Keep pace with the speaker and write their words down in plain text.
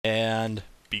and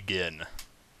begin.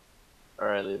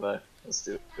 Alright, Levi. Let's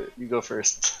do it. You go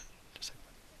first.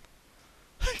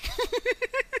 Wait.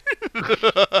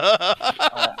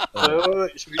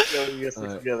 Should we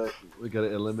go together? We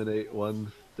gotta eliminate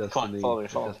one destiny. Come on,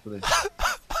 follow me. Destiny.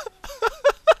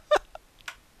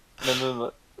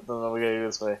 No, we gotta go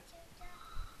this way.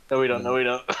 No, we don't. Not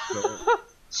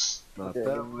Okay,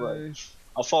 that way.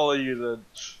 I'll follow you then.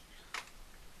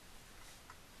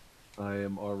 I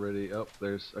am already up.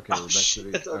 There's okay. We're back to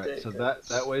the. All Okay, right, so good.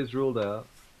 that way's ruled out.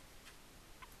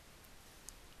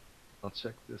 I'll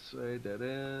check this way. Dead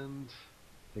end.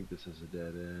 I think this is a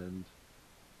dead end.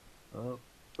 Oh,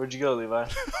 Where'd you go, Levi?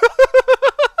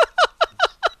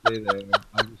 stay there.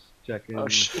 I'm just checking. Oh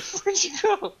shit! Where'd you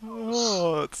go?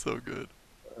 Oh, it's so good.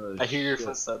 I hear your shit.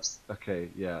 footsteps. Okay,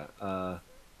 yeah. I'm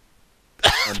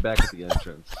back at the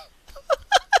entrance.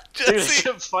 Dude, I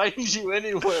can't find you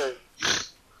anywhere.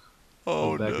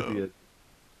 Oh I'm back no. at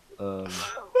the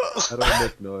how do I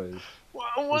make noise?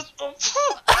 What the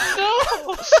fuck?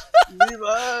 No!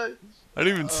 Levi! I don't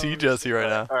even see Jesse right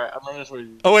now. Alright, I'm running towards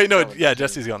you. Oh wait, no, yeah,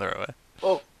 Jesse's going the right way.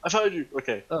 Oh, I found you.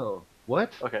 Okay. Oh,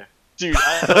 what? Okay. Dude,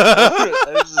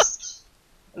 I'm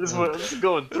just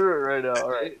going through it right now.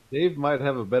 Alright. Dave might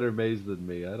have a better maze than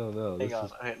me. I don't know. Hang on.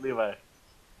 Okay, Levi.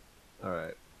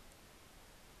 Alright.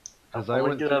 I Because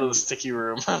want to get out of the sticky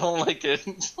room. I don't like it.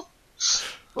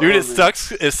 Dude, it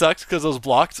sucks. It sucks because those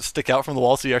blocks stick out from the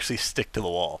wall, so you actually stick to the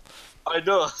wall. I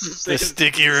know. The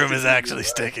sticky room is actually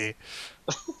sticky.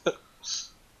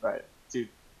 Right, dude,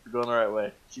 we're going the right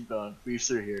way. Keep going. Weave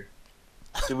through here.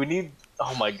 Dude, we need.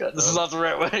 Oh my god, this is not the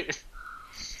right way.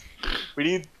 We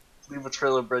need to leave a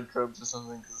trail of breadcrumbs or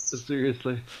something. Cause,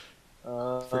 seriously.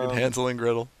 Freaking Hansel and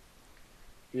Gretel.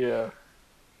 Yeah.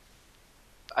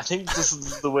 I think this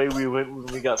is the way we went when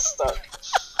we got stuck.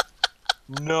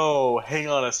 No, hang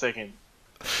on a second.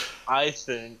 I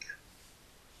think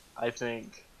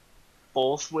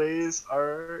both ways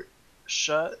are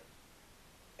shut,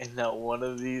 and that one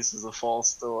of these is a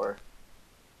false door.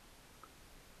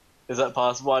 Is that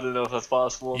possible? I don't know if that's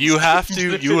possible. You have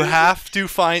to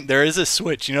find. There is a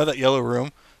switch. You know that yellow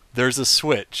room? There's a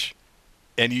switch,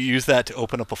 and you use that to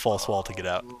open up a false wall to get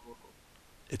out.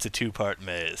 It's a two-part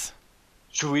maze.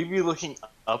 Should we be looking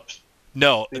up?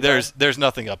 No, there's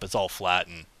nothing up. It's all flat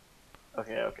and.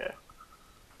 Okay.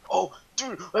 Oh,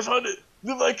 dude, I found it.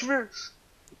 Levi, come here.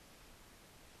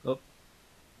 Oh.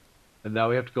 And now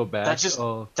we have to go back.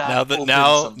 Now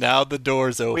the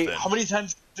door's open. Wait, how many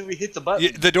times did we hit the button?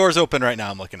 Yeah, the door's open right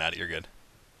now. I'm looking at it. You're good.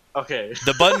 Okay.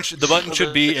 The button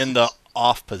should be in the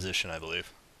off position, I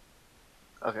believe.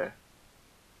 Okay.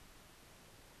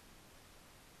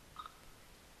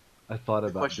 I thought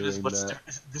about doing that.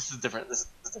 This is different.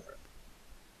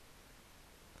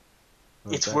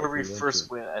 Oh, it's where we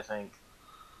first went, I think.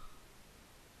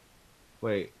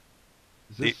 Wait.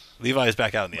 Is this... Levi's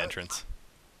back out in the entrance.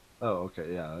 Oh,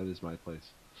 okay. Yeah, that is my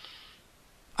place.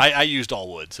 I used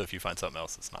all wood, so if you find something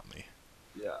else, it's not me.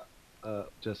 Yeah.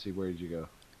 Jesse, where did you go?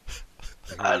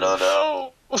 I don't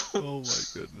know. Oh my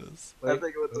goodness. I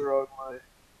think I went the wrong way.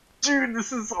 Dude,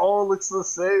 this is all looks the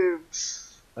same.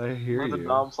 I hear you. The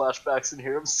gnome flashbacks in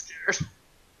here. I'm scared.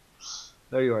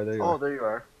 There you are. Oh, there you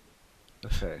are.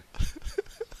 Okay.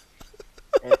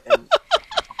 and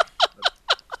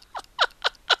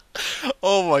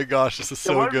oh my gosh, this is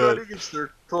so good. I'm running in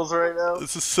circles right now.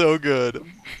 This is so good.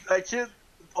 I can't.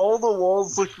 All the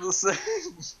walls look the same.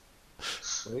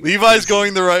 Levi's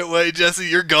going the right way. Jesse,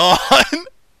 you're gone. I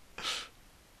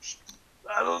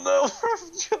don't know where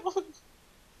I'm going.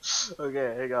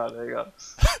 Okay, hang on.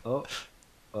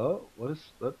 Oh, what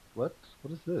is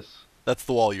this? That's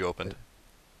the wall you opened.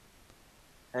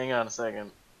 Hang on a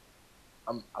second.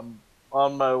 I'm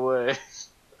on my way.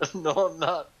 No, I'm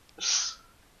not.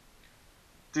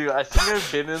 Dude, I think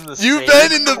I've been in the You've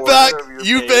been in the back.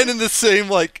 You've been in the same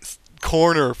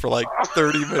corner for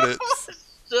 30 minutes.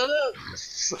 Shut up.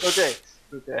 Okay,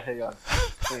 hang on.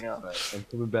 Right, I'm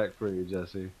coming back for you,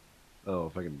 Jesse. Oh,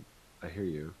 if I can, I hear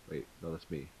you. Wait, no, that's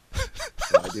me.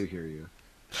 No, I do hear you.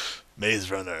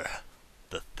 Maze Runner,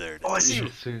 the third. Oh, I see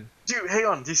you. Dude, hang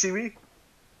on. Do you see me?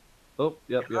 Oh,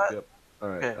 yep. All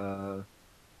right. Okay.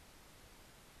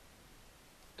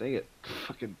 Dang it!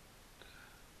 Fucking.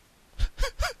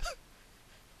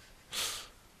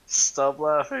 Stop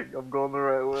laughing. I'm going the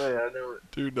right way. I know it.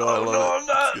 Dude, no, I love it.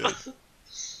 I'm not.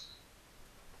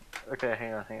 Okay,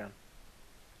 hang on.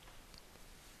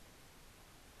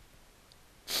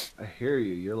 I hear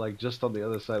you. You're just on the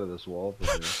other side of this wall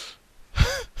from me.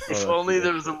 If only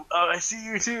there was a. Oh, I see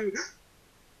you too.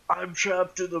 I'm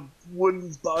trapped in a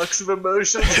wooden box of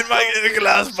emotion. In a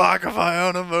glass box of my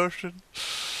own emotion.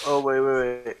 Oh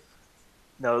wait.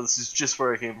 No, this is just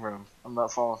where I came from. I'm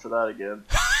not falling for that again.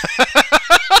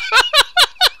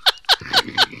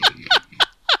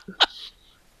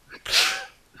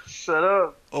 Shut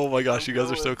up. Oh my gosh, you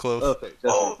guys are so close. Okay, Jesse,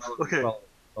 Oh, follow me, okay.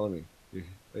 follow me.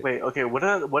 Wait. Wait, okay, what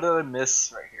did I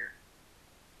miss right here?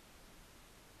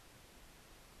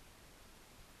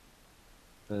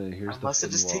 Here's I the must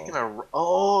have hidden just wall. taken a.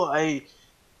 Oh,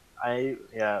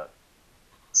 yeah.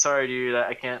 Sorry, dude,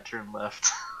 I can't turn left.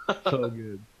 So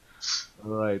good.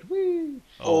 Alright, whee!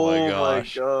 Oh my my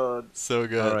gosh. god. So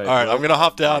good. Alright, Alright, I'm well, gonna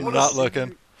hop I down. wanna Not see looking.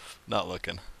 you- Not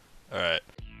looking. Alright.